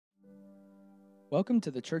Welcome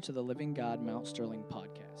to the Church of the Living God Mount Sterling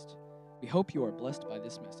podcast. We hope you are blessed by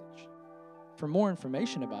this message. For more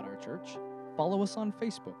information about our church, follow us on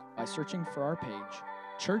Facebook by searching for our page,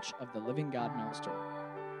 Church of the Living God Mount Sterling.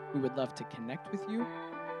 We would love to connect with you,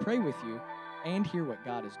 pray with you, and hear what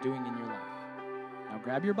God is doing in your life. Now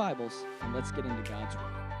grab your Bibles and let's get into God's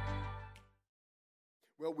Word.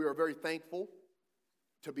 Well, we are very thankful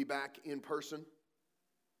to be back in person.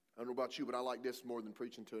 I don't know about you, but I like this more than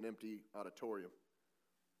preaching to an empty auditorium.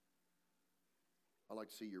 I like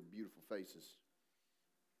to see your beautiful faces,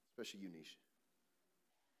 especially you, Nisha.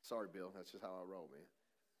 Sorry, Bill. That's just how I roll,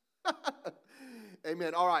 man.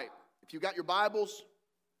 Amen. All right. If you got your Bibles,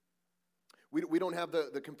 we don't have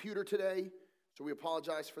the computer today, so we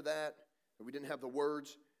apologize for that. We didn't have the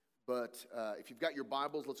words, but if you've got your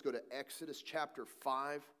Bibles, let's go to Exodus chapter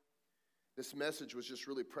 5. This message was just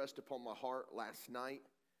really pressed upon my heart last night,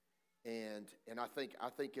 and I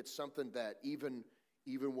think it's something that even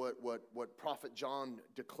what Prophet John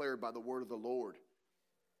declared by the word of the Lord.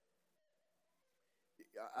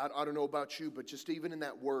 I don't know about you, but just even in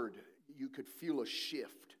that word, you could feel a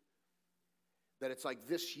shift. That it's like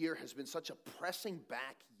this year has been such a pressing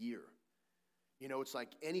back year. You know, it's like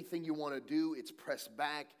anything you want to do, it's pressed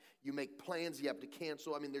back. You make plans, you have to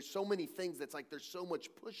cancel. I mean, there's so many things that's like there's so much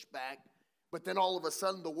pushback. But then all of a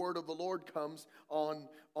sudden, the word of the Lord comes on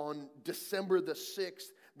December the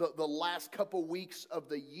 6th, the last couple weeks of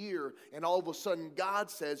the year, and all of a sudden,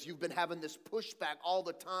 God says, you've been having this pushback all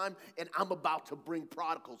the time, and I'm about to bring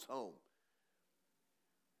prodigals home.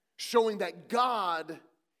 Showing that God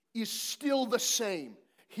is still the same.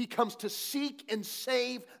 He comes to seek and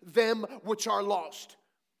save them which are lost.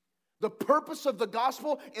 The purpose of the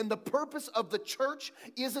gospel and the purpose of the church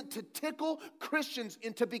isn't to tickle Christians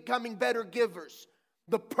into becoming better givers.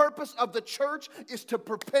 The purpose of the church is to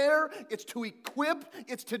prepare, it's to equip,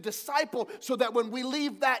 it's to disciple, so that when we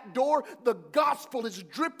leave that door, the gospel is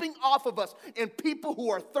dripping off of us, and people who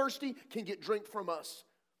are thirsty can get drink from us.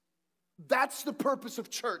 That's the purpose of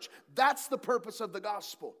church. That's the purpose of the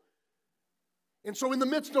gospel. And so in the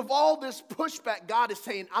midst of all this pushback, God is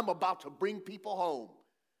saying, I'm about to bring people home.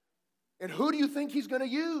 And who do you think he's going to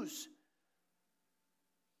use?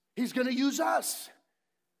 He's going to use us.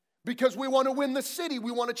 Because we want to win the city.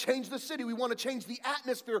 We want to change the city. We want to change the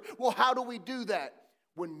atmosphere. Well, how do we do that?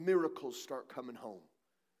 When miracles start coming home.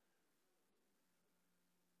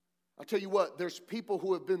 I'll tell you what, there's people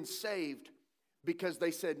who have been saved because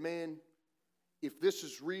they said, man, if this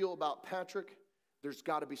is real about Patrick, there's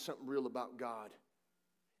got to be something real about God.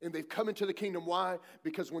 And they've come into the kingdom. Why?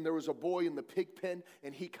 Because when there was a boy in the pig pen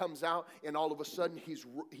and he comes out and all of a sudden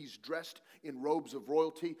he's dressed in robes of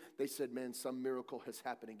royalty, they said, man, some miracle has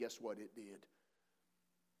happened. And guess what? It did.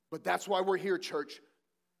 But that's why we're here, church.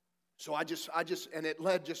 So and it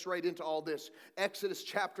led just right into all this. Exodus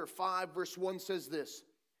chapter 5 verse 1 says this.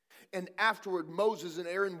 And afterward Moses and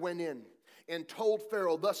Aaron went in and told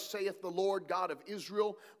Pharaoh, thus saith the Lord God of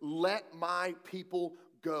Israel, let my people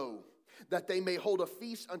go, that they may hold a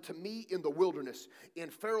feast unto me in the wilderness.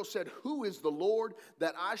 And Pharaoh said, who is the Lord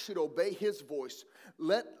that I should obey his voice?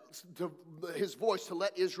 His voice to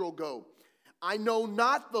let Israel go. I know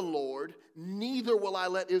not the Lord, neither will I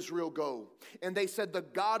let Israel go. And they said, the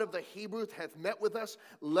God of the Hebrews hath met with us.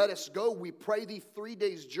 Let us go, we pray thee, 3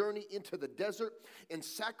 days' journey into the desert, and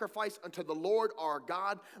sacrifice unto the Lord our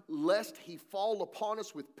God, lest he fall upon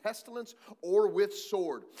us with pestilence or with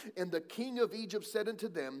sword. And the king of Egypt said unto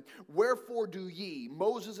them, wherefore do ye,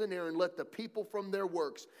 Moses and Aaron, let the people from their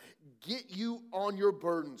works get you on your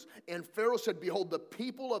burdens? And Pharaoh said, behold, the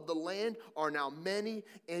people of the land are now many,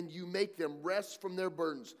 and you make them rest from their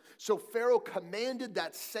burdens. So Pharaoh commanded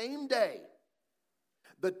that same day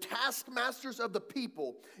the taskmasters of the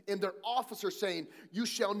people and their officers, saying, you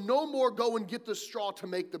shall no more go and get the straw to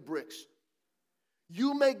make the bricks.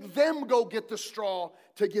 You make them go get the straw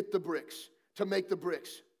to get the bricks, to make the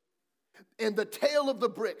bricks. And the tail of the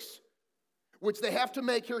bricks, which they have to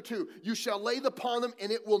make here too, you shall lay upon them,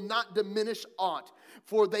 and it will not diminish aught.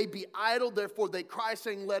 For they be idle, therefore they cry,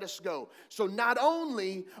 saying, let us go. So not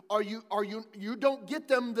only you don't get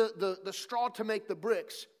them the straw to make the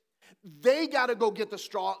bricks, they got to go get the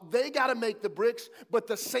straw, they got to make the bricks, but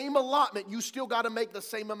the same allotment, you still got to make the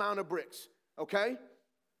same amount of bricks, okay?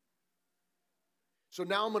 So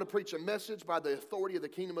now I'm going to preach a message by the authority of the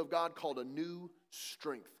kingdom of God called a new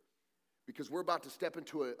strength. Because we're about to step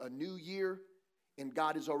into a new year, and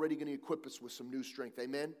God is already going to equip us with some new strength.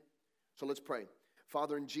 Amen? So let's pray.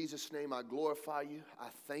 Father, in Jesus' name, I glorify you. I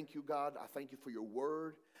thank you, God. I thank you for your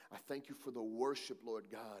word. I thank you for the worship, Lord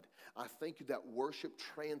God. I thank you that worship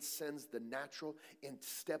transcends the natural and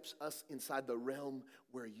steps us inside the realm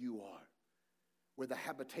where you are. where the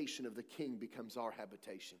habitation of the King becomes our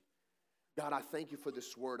habitation. God, I thank you for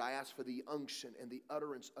this word. I ask for the unction and the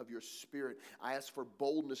utterance of your Spirit. I ask for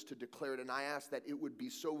boldness to declare it, and I ask that it would be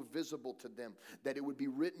so visible to them, that it would be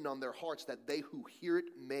written on their hearts, that they who hear it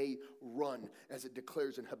may run, as it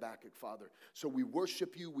declares in Habakkuk, Father. So we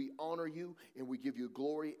worship you, we honor you, and we give you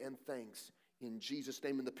glory and thanks. In Jesus'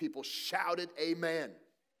 name, and the people shouted, amen.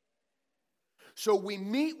 So we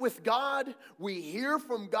meet with God, we hear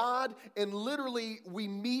from God, and literally we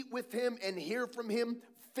meet with him and hear from him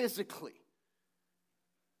physically.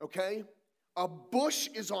 Okay? A bush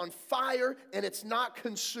is on fire and it's not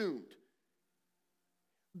consumed.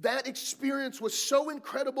 That experience was so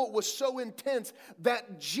incredible, was so intense,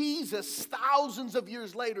 that Jesus, thousands of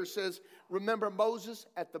years later, says, remember Moses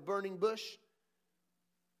at the burning bush?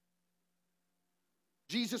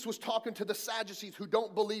 Jesus was talking to the Sadducees who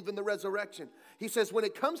don't believe in the resurrection. He says, when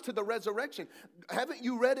it comes to the resurrection, haven't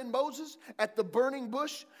you read in Moses at the burning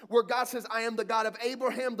bush where God says, I am the God of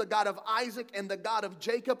Abraham, the God of Isaac, and the God of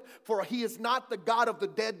Jacob, for he is not the God of the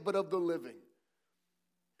dead, but of the living.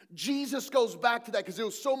 Jesus goes back to that because it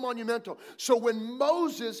was so monumental. So when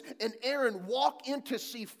Moses and Aaron walk in to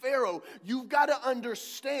see Pharaoh, you've got to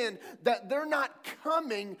understand that they're not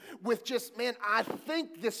coming with just, man, I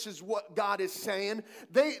think this is what God is saying.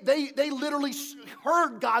 They literally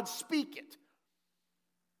heard God speak it.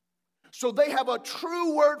 So they have a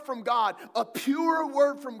true word from God, a pure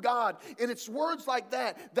word from God. And it's words like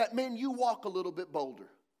that man, you walk a little bit bolder.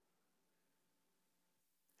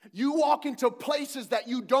 You walk into places that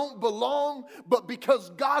you don't belong, but because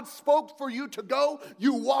God spoke for you to go,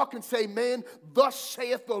 you walk and say, man, thus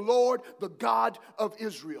saith the Lord, the God of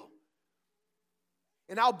Israel.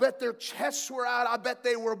 And I'll bet their chests were out. I bet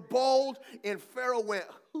they were bold. And Pharaoh went,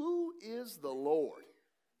 who is the Lord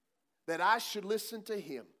that I should listen to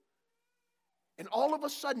him? And all of a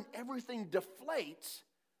sudden, everything deflates.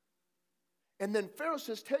 And then Pharaoh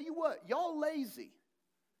says, tell you what, y'all lazy.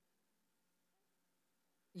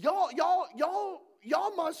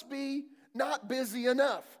 Y'all must be not busy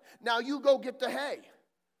enough. Now you go get the hay.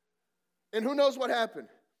 And who knows what happened?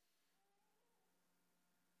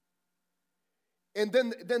 And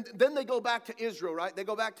then they go back to Israel, right? They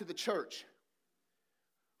go back to the church.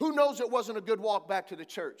 Who knows it wasn't a good walk back to the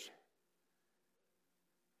church?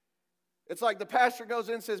 It's like the pastor goes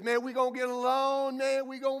in and says, man, we're going to get a loan, man.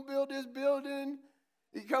 We're going to build this building.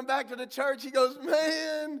 You come back to the church, he goes,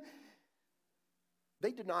 man,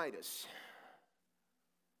 they denied us.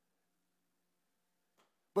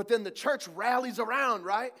 But then the church rallies around,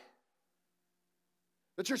 right?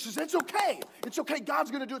 The church says, it's okay. It's okay. God's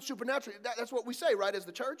going to do it supernaturally. That's what we say, right, as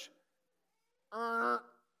the church?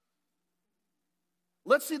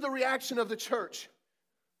 Let's see the reaction of the church.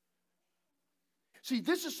 See,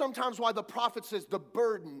 this is sometimes why the prophet says the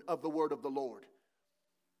burden of the word of the Lord.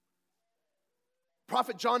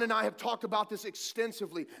 Prophet John and I have talked about this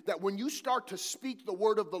extensively, that when you start to speak the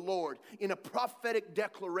word of the Lord in a prophetic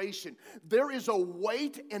declaration, there is a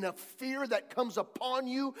weight and a fear that comes upon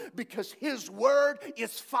you because his word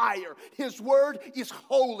is fire. His word is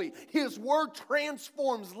holy. His word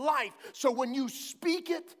transforms life. So when you speak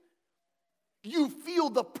it, you feel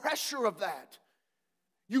the pressure of that.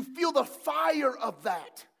 You feel the fire of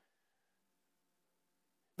that.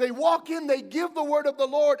 They walk in, they give the word of the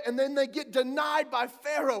Lord, and then they get denied by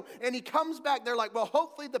Pharaoh. And he comes back, they're like, well,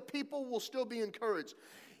 hopefully the people will still be encouraged.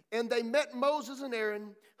 And they met Moses and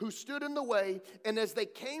Aaron, who stood in the way. And as they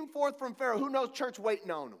came forth from Pharaoh, who knows, church, waiting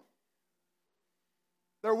on them.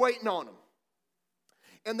 They're waiting on them.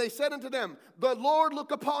 And they said unto them, the Lord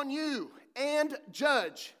look upon you and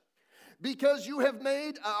judge. Because you have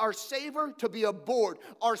made our savor to be abhorred.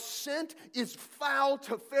 Our scent is foul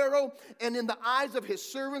to Pharaoh and in the eyes of his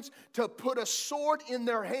servants to put a sword in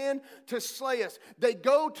their hand to slay us. They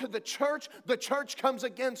go to the church comes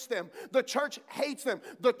against them. The church hates them.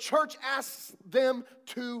 The church asks them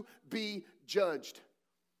to be judged.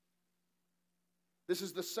 This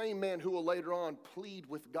is the same man who will later on plead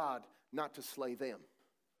with God not to slay them.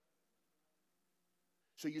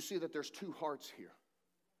 So you see that there's two hearts here.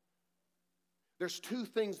 There's two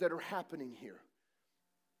things that are happening here.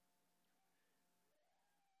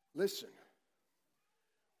 Listen,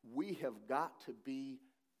 we have got to be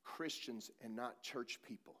Christians and not church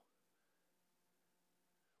people.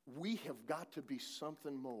 We have got to be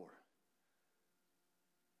something more.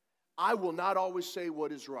 I will not always say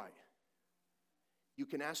what is right. You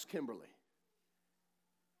can ask Kimberly.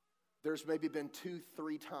 There's maybe been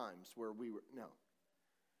 2-3 times where we were, no.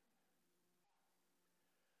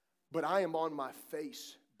 But I am on my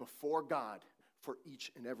face before God for each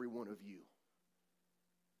and every one of you.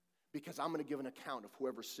 Because I'm going to give an account of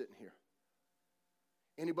whoever's sitting here.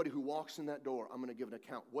 Anybody who walks in that door, I'm going to give an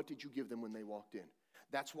account. What did you give them when they walked in?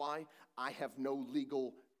 That's why I have no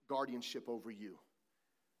legal guardianship over you.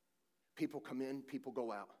 People come in, people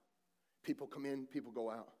go out. People come in, people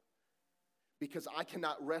go out. Because I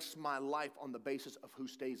cannot rest my life on the basis of who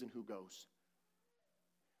stays and who goes.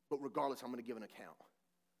 But regardless, I'm going to give an account.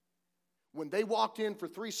 When they walked in for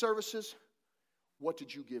 3 services, what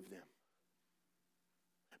did you give them?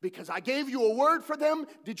 Because I gave you a word for them,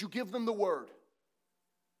 did you give them the word?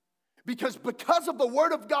 Because of the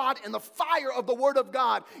word of God and the fire of the word of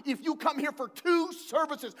God, if you come here for 2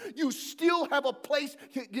 services, you still have a place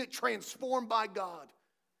to get transformed by God.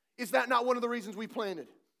 Is that not one of the reasons we planted?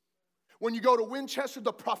 When you go to Winchester,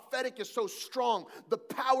 the prophetic is so strong. The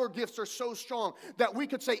power gifts are so strong that we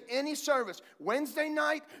could say any service, Wednesday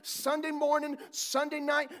night, Sunday morning, Sunday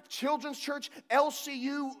night, children's church,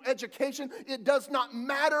 LCU, education. It does not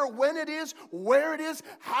matter when it is, where it is,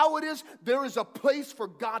 how it is. There is a place for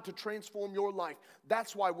God to transform your life.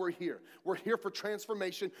 That's why we're here. We're here for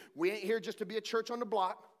transformation. We ain't here just to be a church on the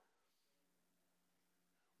block.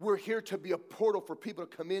 We're here to be a portal for people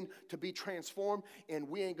to come in to be transformed, and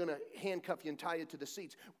we ain't going to handcuff you and tie you to the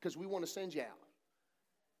seats because we want to send you out.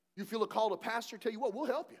 You feel a call to pastor? Tell you what, we'll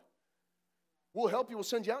help you. We'll help you. We'll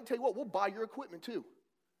send you out and tell you what, we'll buy your equipment too.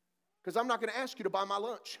 Because I'm not going to ask you to buy my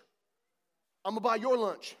lunch. I'm going to buy your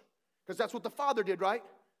lunch because that's what the Father did, right?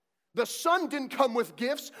 The Son didn't come with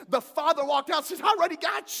gifts. The Father walked out and says, I already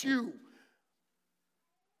got you.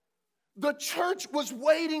 The church was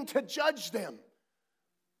waiting to judge them.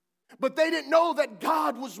 But they didn't know that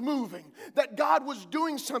God was moving, that God was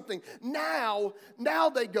doing something. Now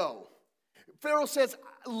they go. Pharaoh says,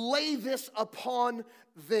 lay this upon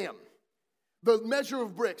them. The measure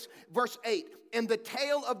of bricks. Verse 8, and the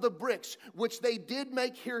tale of the bricks which they did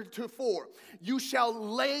make heretofore, you shall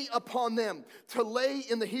lay upon them. To lay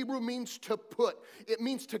in the Hebrew means to put. It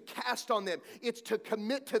means to cast on them. It's to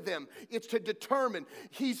commit to them. It's to determine.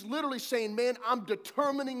 He's literally saying, man, I'm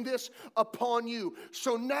determining this upon you.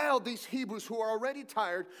 So now these Hebrews who are already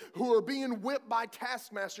tired, who are being whipped by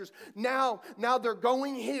taskmasters, now they're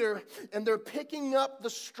going here and they're picking up the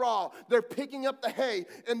straw. They're picking up the hay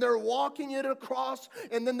and they're walking it across,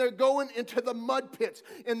 and then they're going into the mud pits,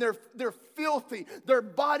 and they're filthy. Their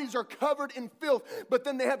bodies are covered in filth, but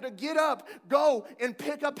then they have to get up, go and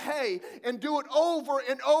pick up hay and do it over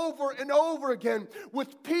and over and over again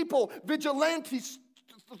with people, vigilantes,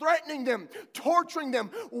 threatening them, torturing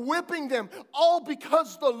them, whipping them, all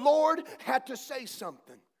because the Lord had to say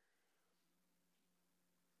something.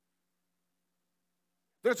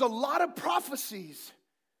 There's a lot of prophecies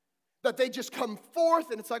that they just come forth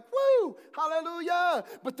and it's like, woo, hallelujah.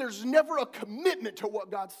 But there's never a commitment to what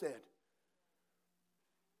God said.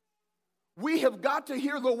 We have got to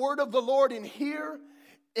hear the word of the Lord and hear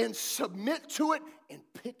and submit to it and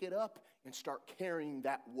pick it up and start carrying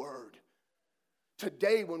that word.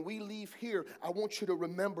 Today, when we leave here, I want you to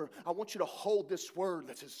remember, I want you to hold this word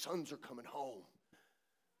that says, sons are coming home.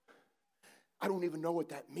 I don't even know what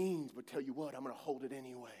that means, but tell you what, I'm going to hold it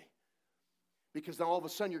anyway. Because now all of a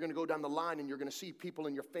sudden you're going to go down the line and you're going to see people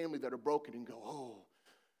in your family that are broken and go,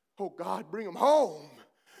 oh God, bring them home.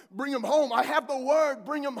 Bring them home. I have the word,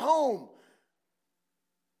 bring them home.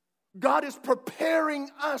 God is preparing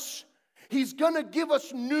us. He's going to give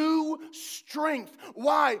us new strength.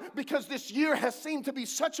 Why? Because this year has seemed to be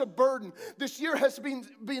such a burden. This year has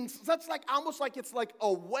been such almost like it's like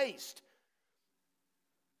a waste.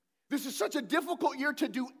 This is such a difficult year to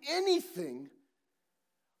do anything,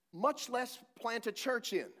 much less plant a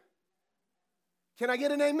church in. Can I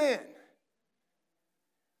get an amen?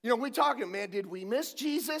 You know, we're talking, man, did we miss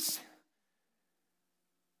Jesus?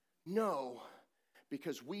 No,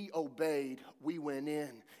 because we obeyed, we went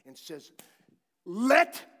in and says,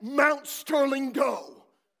 let Mount Sterling go.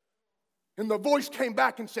 And the voice came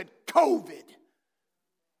back and said, COVID.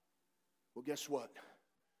 Well, guess what?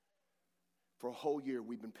 For a whole year,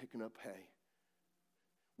 we've been picking up hay.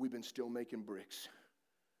 We've been still making bricks.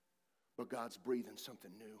 But God's breathing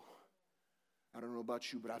something new. I don't know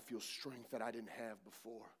about you, but I feel strength that I didn't have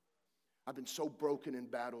before. I've been so broken in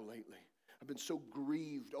battle lately. I've been so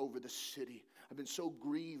grieved over the city. I've been so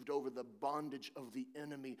grieved over the bondage of the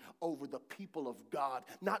enemy, over the people of God,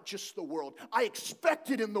 not just the world. I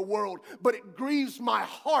expect it in the world, but it grieves my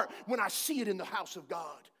heart when I see it in the house of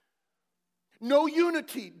God. No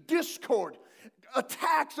unity, discord,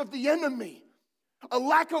 attacks of the enemy. A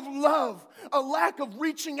lack of love, a lack of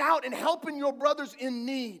reaching out and helping your brothers in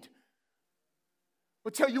need.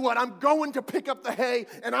 But tell you what, I'm going to pick up the hay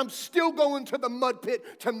and I'm still going to the mud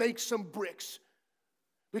pit to make some bricks.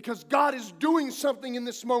 Because God is doing something in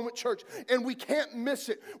this moment, church, and we can't miss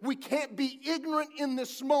it. We can't be ignorant in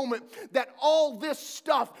this moment that all this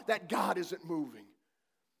stuff, that God isn't moving.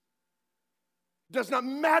 Does not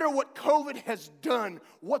matter what COVID has done,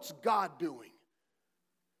 what's God doing?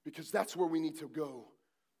 Because that's where we need to go.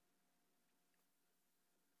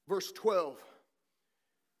 Verse 12,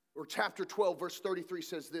 or chapter 12, verse 33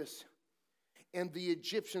 says this, and the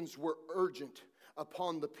Egyptians were urgent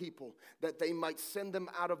upon the people that they might send them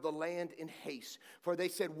out of the land in haste. For they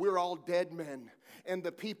said, we're all dead men. And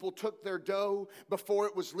the people took their dough before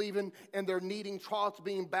it was leavened, and their kneading troughs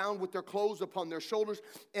being bound with their clothes upon their shoulders.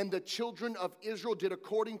 And the children of Israel did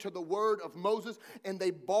according to the word of Moses, and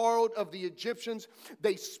they borrowed of the Egyptians.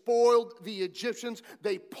 They spoiled the Egyptians.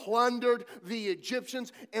 They plundered the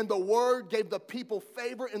Egyptians. And the word gave the people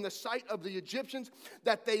favor in the sight of the Egyptians,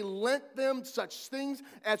 that they lent them such things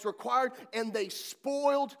as required, and they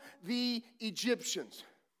spoiled the Egyptians.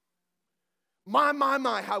 My,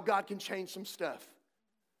 how God can change some stuff.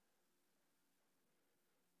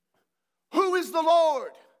 Who is the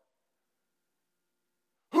Lord?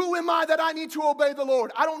 Who am I that I need to obey the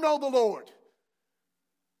Lord? I don't know the Lord.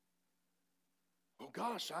 Oh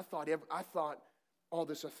gosh, I thought all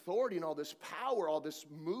this authority and all this power, all this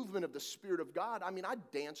movement of the Spirit of God. I mean, I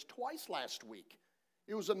danced twice last week.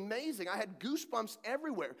 It was amazing. I had goosebumps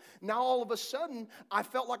everywhere. Now all of a sudden, I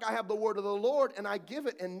felt like I have the word of the Lord, and I give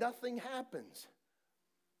it, and nothing happens.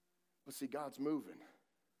 But see, God's moving.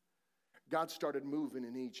 God started moving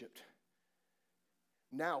in Egypt.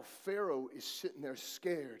 Now Pharaoh is sitting there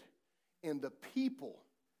scared, and the people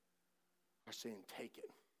are saying, take it.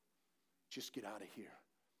 Just get out of here.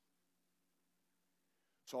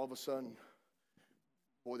 So all of a sudden,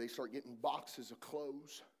 boy, they start getting boxes of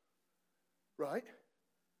clothes. Right?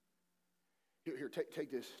 Here,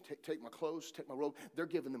 take this. Take my clothes, take my robe. They're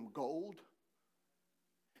giving them gold.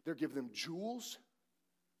 They're giving them jewels.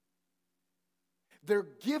 They're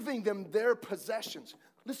giving them their possessions.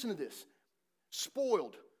 Listen to this.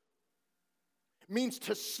 Spoiled means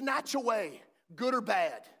to snatch away, good or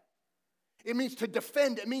bad. It means to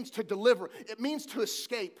defend. It means to deliver. It means to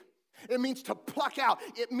escape. It means to pluck out.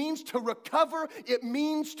 It means to recover. It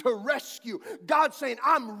means to rescue. God's saying,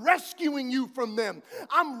 I'm rescuing you from them.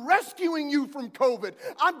 I'm rescuing you from COVID.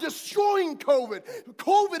 I'm destroying COVID.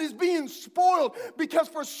 COVID is being spoiled because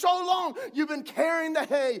for so long you've been carrying the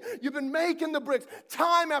hay. You've been making the bricks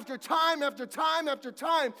time after time after time after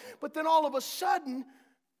time. But then all of a sudden,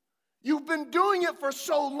 you've been doing it for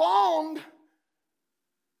so long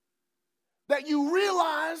that you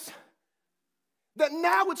realize that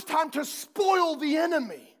now it's time to spoil the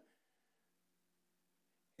enemy.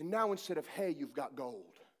 And now instead of hay, you've got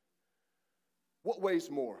gold. What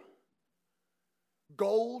weighs more?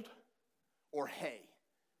 Gold or hay?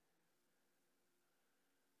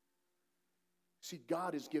 See,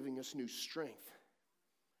 God is giving us new strength.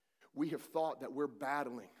 We have thought that we're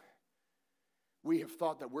battling. We have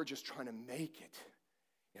thought that we're just trying to make it.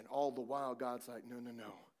 And all the while, God's like,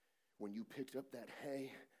 no. When you picked up that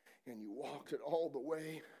hay, and you walked it all the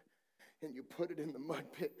way, and you put it in the mud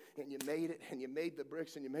pit, and you made it, and you made the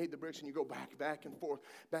bricks, and you made the bricks, and you go back and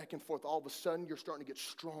forth. All of a sudden, you're starting to get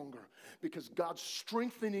stronger because God's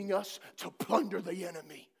strengthening us to plunder the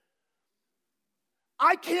enemy.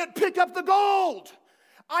 I can't pick up the gold.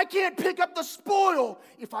 I can't pick up the spoil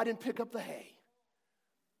if I didn't pick up the hay.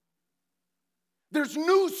 There's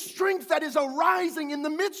new strength that is arising in the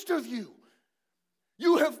midst of you.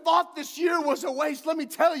 You have thought this year was a waste. Let me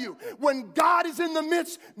tell you, when God is in the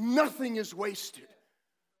midst, nothing is wasted.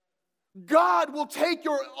 God will take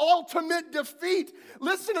your ultimate defeat.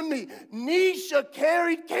 Listen to me. Nisha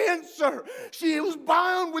carried cancer. She was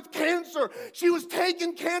bound with cancer. She was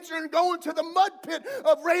taking cancer and going to the mud pit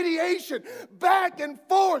of radiation. Back and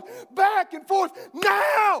forth, back and forth.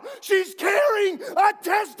 Now she's carrying a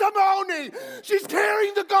testimony. She's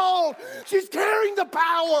carrying the gold. She's carrying the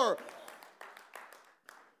power.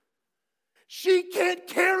 She can't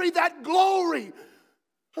carry that glory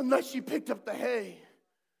unless she picked up the hay,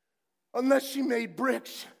 unless she made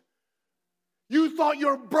bricks. You thought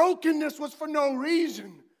your brokenness was for no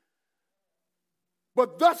reason.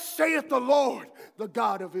 But thus saith the Lord, the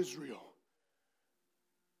God of Israel,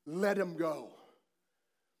 let him go.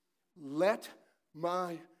 Let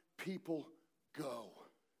my people go.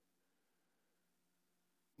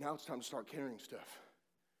 Now it's time to start carrying stuff.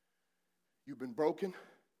 You've been broken.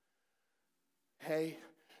 Hay,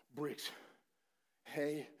 bricks.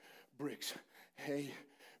 Hay, bricks. Hay,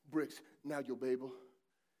 bricks. Now you'll be able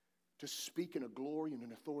to speak in a glory and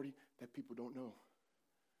an authority that people don't know.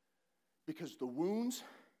 Because the wounds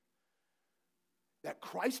that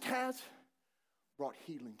Christ has brought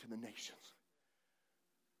healing to the nations.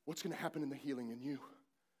 What's going to happen in the healing in you?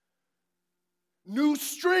 New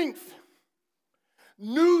strength.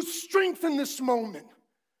 New strength in this moment.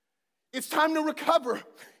 It's time to recover.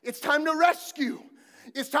 It's time to rescue.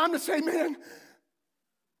 It's time to say, man,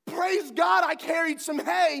 praise God I carried some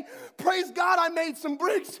hay. Praise God I made some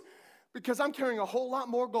bricks, because I'm carrying a whole lot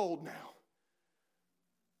more gold now.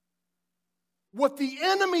 What the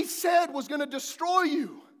enemy said was going to destroy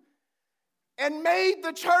you and made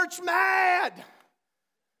the church mad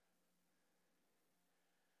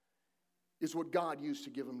is what God used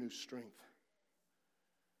to give them new strength.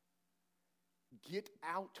 Get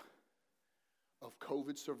out of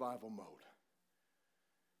COVID survival mode.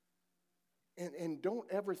 And don't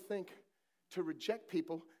ever think to reject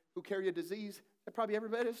people who carry a disease that probably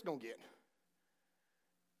everybody else don't get.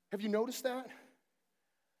 Have you noticed that?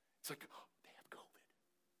 It's like, oh, they have COVID.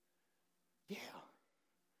 Yeah.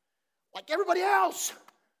 Like everybody else.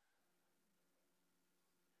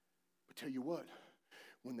 But tell you what,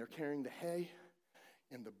 when they're carrying the hay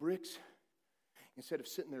and the bricks, instead of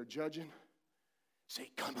sitting there judging,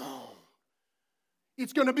 say, come on.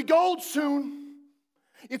 It's going to be gold soon.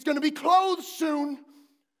 It's going to be clothes soon.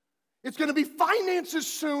 It's going to be finances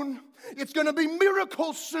soon. It's going to be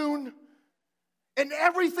miracles soon. And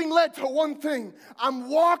everything led to one thing. I'm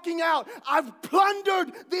walking out. I've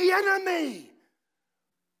plundered the enemy.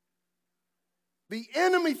 The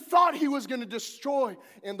enemy thought he was going to destroy,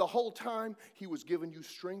 and the whole time he was giving you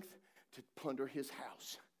strength to plunder his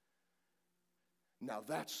house. Now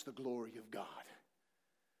that's the glory of God.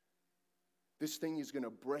 This thing is going to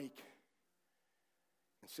break.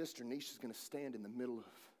 And Sister Nisha is going to stand in the middle of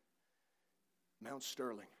Mount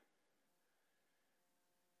Sterling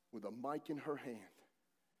with a mic in her hand.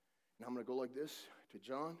 And I'm going to go like this to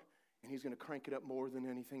John, and he's going to crank it up more than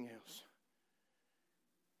anything else.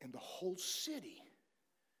 And the whole city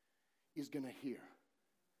is going to hear.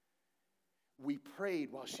 We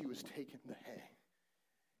prayed while she was taking the hay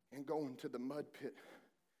and going to the mud pit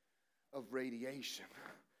of radiation.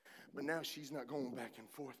 But now she's not going back and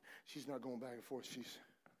forth. She's not going back and forth.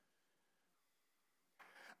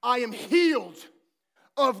 I am healed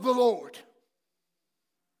of the Lord.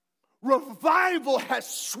 Revival has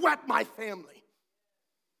swept my family.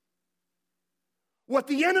 What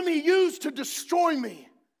the enemy used to destroy me,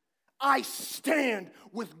 I stand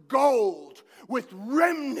with gold, with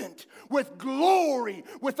remnant, with glory,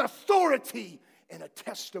 with authority, and a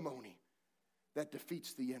testimony that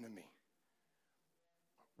defeats the enemy.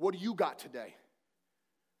 What do you got today?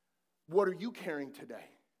 What are you carrying today?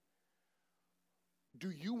 Do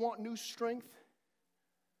you want new strength?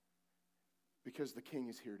 Because the King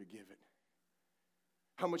is here to give it.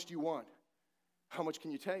 How much do you want? How much can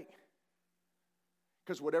you take?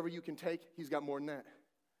 Because whatever you can take, he's got more than that.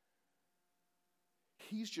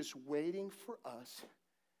 He's just waiting for us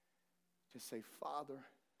to say, Father,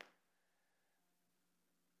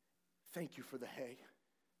 thank you for the hay.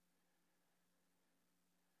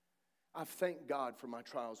 I've thanked God for my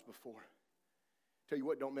trials before. Tell you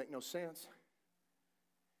what, don't make no sense.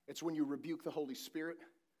 It's when you rebuke the Holy Spirit.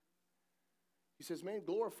 He says, man,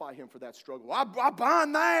 glorify him for that struggle. I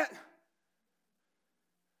bind that.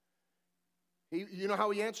 You know how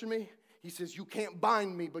he answered me? He says, you can't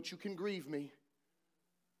bind me, but you can grieve me.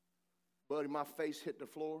 Buddy, my face hit the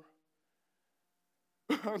floor.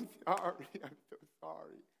 I'm sorry. I'm so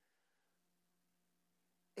sorry.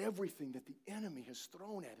 Everything that the enemy has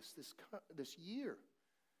thrown at us this year.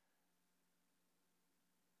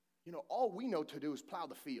 You know, all we know to do is plow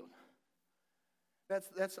the field. That's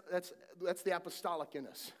the apostolic in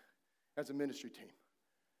us as a ministry team.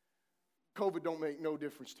 COVID don't make no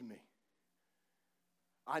difference to me.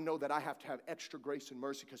 I know that I have to have extra grace and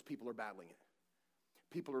mercy because people are battling it.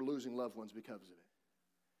 People are losing loved ones because of it.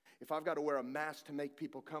 If I've got to wear a mask to make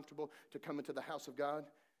people comfortable to come into the house of God,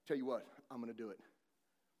 tell you what, I'm going to do it.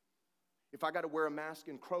 If I got to wear a mask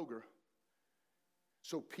in Kroger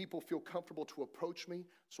so people feel comfortable to approach me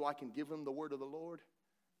so I can give them the word of the Lord,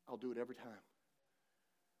 I'll do it every time.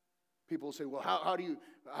 People will say, well, how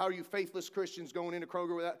are you faithless Christians going into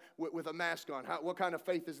Kroger with a mask on? What kind of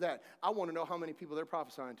faith is that? I want to know how many people they're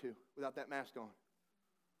prophesying to without that mask on.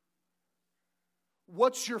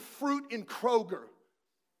 What's your fruit in Kroger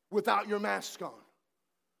without your mask on?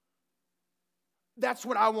 That's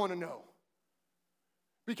what I want to know.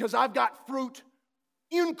 Because I've got fruit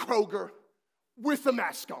in Kroger with a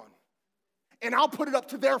mask on. And I'll put it up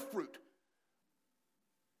to their fruit.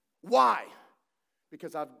 Why?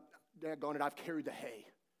 Because I've carried the hay.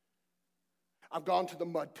 I've gone to the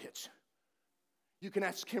mud pits. You can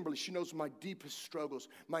ask Kimberly. She knows my deepest struggles.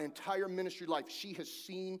 My entire ministry life, she has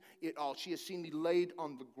seen it all. She has seen me laid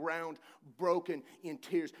on the ground, broken in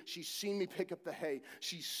tears. She's seen me pick up the hay.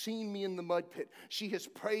 She's seen me in the mud pit. She has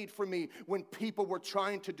prayed for me when people were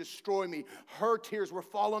trying to destroy me. Her tears were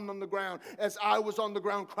falling on the ground as I was on the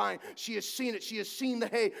ground crying. She has seen it. She has seen the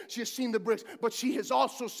hay. She has seen the bricks. But she has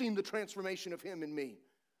also seen the transformation of him in me.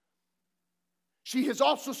 She has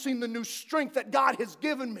also seen the new strength that God has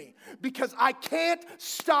given me, because I can't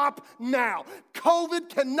stop now. COVID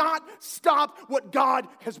cannot stop what God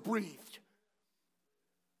has breathed.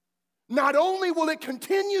 Not only will it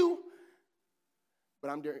continue, but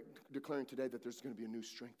I'm declaring today that there's going to be a new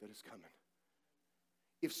strength that is coming.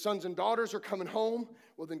 If sons and daughters are coming home,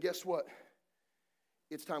 well then guess what?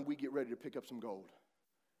 It's time we get ready to pick up some gold.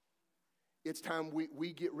 It's time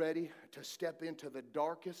we get ready to step into the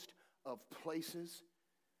darkest of places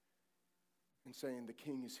and saying, the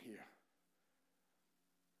King is here.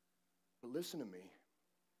 But listen to me.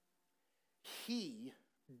 He,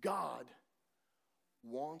 God,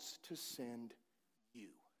 wants to send you.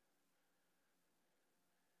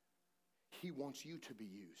 He wants you to be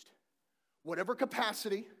used. Whatever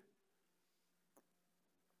capacity,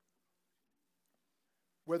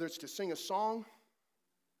 whether it's to sing a song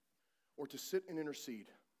or to sit and intercede.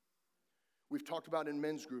 We've talked about in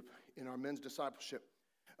men's group, in our men's discipleship,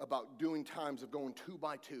 about doing times of going 2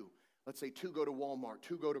 by 2. Let's say 2 go to Walmart,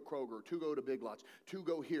 2 go to Kroger, 2 go to Big Lots, 2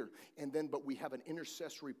 go here. And then, but we have an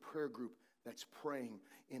intercessory prayer group that's praying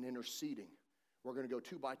and interceding. We're going to go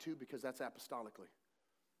 2 by 2 because that's apostolically.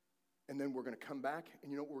 And then we're going to come back,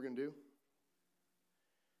 and you know what we're going to do?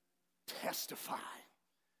 Testify.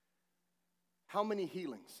 How many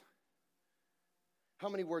healings? How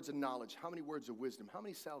many words of knowledge? How many words of wisdom? How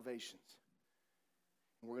many salvations?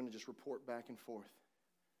 And we're going to just report back and forth.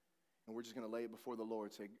 And we're just going to lay it before the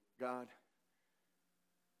Lord. Say, God,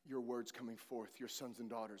 your word's coming forth. Your sons and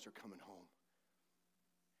daughters are coming home.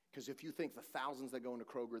 Because if you think the thousands that go into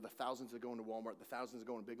Kroger, the thousands that go into Walmart, the thousands that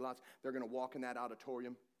go into Big Lots, they're going to walk in that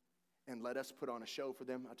auditorium and let us put on a show for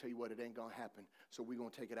them, I'll tell you what, it ain't going to happen. So we're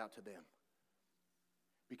going to take it out to them.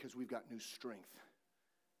 Because we've got new strength.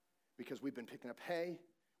 Because we've been picking up hay.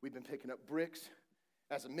 We've been picking up bricks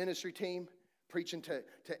as a ministry team. Preaching to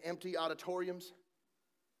empty auditoriums,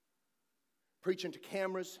 preaching to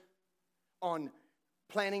cameras on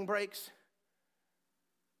planning breaks.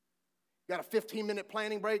 Got a 15-minute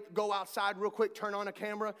planning break, go outside real quick, turn on a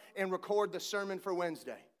camera, and record the sermon for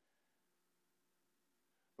Wednesday.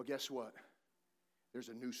 But guess what? There's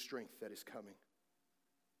a new strength that is coming.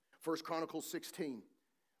 1 Chronicles 16,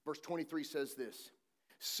 verse 23 says this,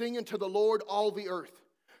 sing unto the Lord all the earth.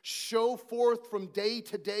 Show forth from day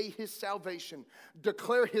to day his salvation.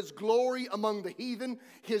 Declare his glory among the heathen,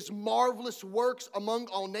 his marvelous works among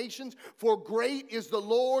all nations. For great is the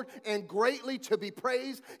Lord and greatly to be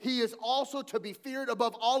praised. He is also to be feared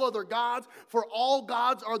above all other gods. For all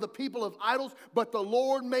gods are the people of idols, but the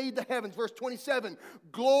Lord made the heavens. Verse 27,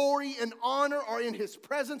 glory and honor are in his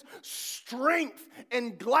presence. Strength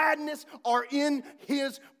and gladness are in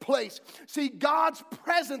his place. See, God's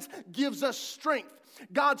presence gives us strength.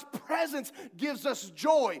 God's presence gives us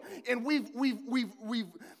joy, and we've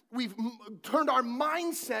turned our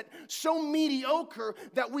mindset so mediocre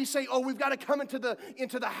that we say, oh, we've got to come into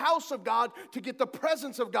the house of God to get the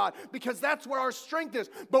presence of God, because that's where our strength is.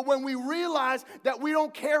 But when we realize that we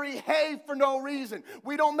don't carry hay for no reason,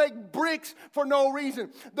 we don't make bricks for no reason,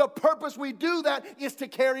 the purpose we do that is to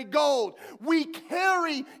carry gold. We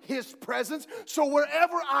carry his presence, so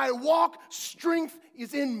wherever I walk, strength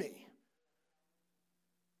is in me.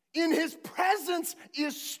 In his presence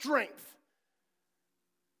is strength.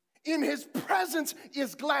 In his presence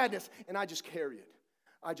is gladness. And I just carry it.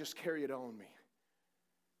 I just carry it on me.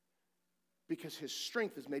 Because his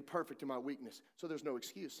strength is made perfect in my weakness. So there's no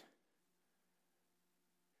excuse.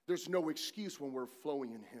 There's no excuse when we're flowing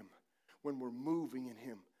in him, when we're moving in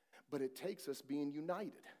him. But it takes us being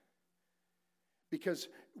united. Because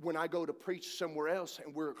when I go to preach somewhere else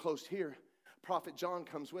and we're close here, Prophet John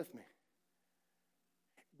comes with me.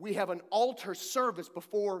 We have an altar service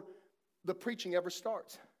before the preaching ever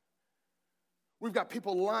starts. We've got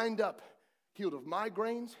people lined up, healed of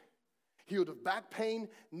migraines, healed of back pain,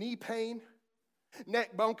 knee pain,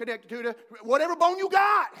 neck bone connected, whatever bone you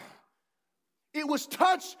got. It was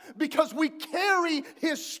touched because we carry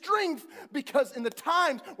his strength, because in the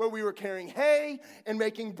times where we were carrying hay and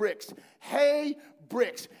making bricks, hay,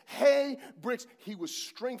 bricks, hay, bricks, he was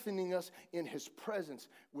strengthening us in his presence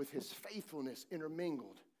with his faithfulness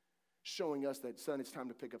intermingled, showing us that, son, it's time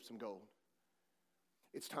to pick up some gold.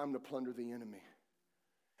 It's time to plunder the enemy.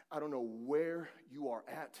 I don't know where you are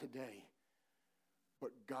at today,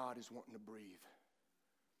 But God is wanting to breathe.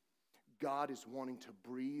 God is wanting to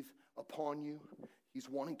breathe upon you. He's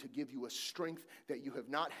wanting to give you a strength that you have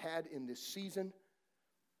not had in this season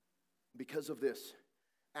because of this.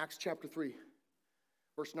 Acts chapter 3,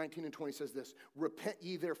 verse 19 and 20 says this: Repent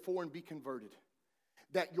ye therefore and be converted,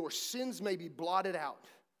 that your sins may be blotted out,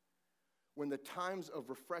 when the times of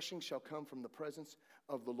refreshing shall come from the presence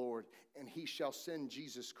of the Lord, and he shall send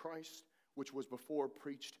Jesus Christ, which was before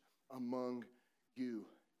preached among you.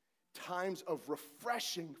 Times of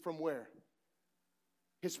refreshing from where?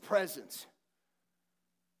 His presence.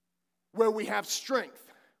 Where we have strength.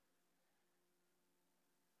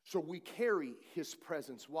 So we carry his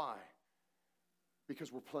presence. Why?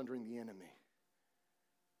 Because we're plundering the enemy.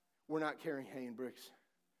 We're not carrying hay and bricks.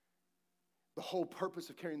 The whole purpose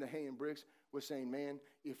of carrying the hay and bricks was saying, man,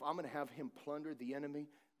 if I'm going to have him plunder the enemy,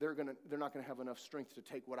 they're not going to have enough strength to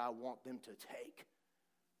take what I want them to take.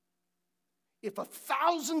 If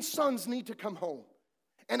 1,000 sons need to come home,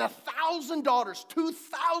 and 1,000 daughters,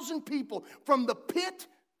 2,000 people from the pit,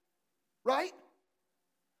 right?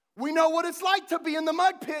 We know what it's like to be in the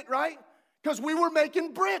mud pit, right? Because we were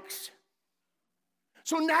making bricks.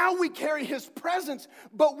 So now we carry his presence,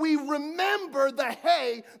 but we remember the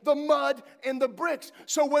hay, the mud, and the bricks.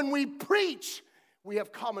 So when we preach, we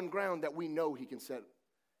have common ground that we know he can set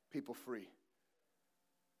people free.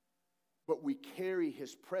 But we carry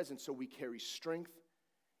his presence, so we carry strength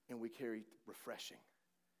and we carry refreshing.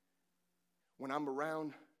 When I'm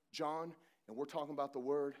around John and we're talking about the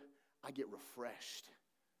word, I get refreshed.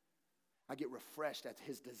 I get refreshed at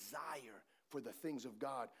his desire for the things of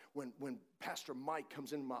God. When Pastor Mike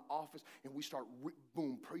comes into my office and we start,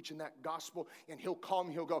 preaching that gospel, and he'll call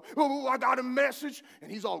me, he'll go, oh, I got a message.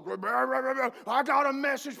 And he's all, I got a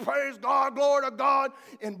message, praise God, glory to God.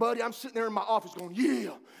 And buddy, I'm sitting there in my office going,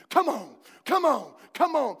 yeah, come on, come on,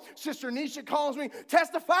 come on. Sister Nisha calls me,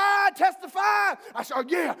 testify, testify. I say, oh,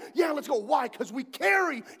 yeah, let's go. Why? Because we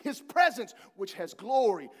carry his presence, which has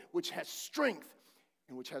glory, which has strength,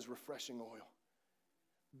 and which has refreshing oil.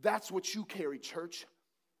 That's what you carry, church.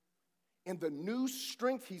 And the new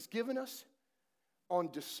strength he's given us on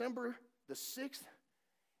December the 6th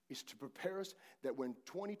is to prepare us that when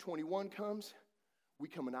 2021 comes, we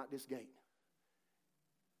coming out this gate.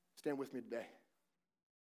 Stand with me today.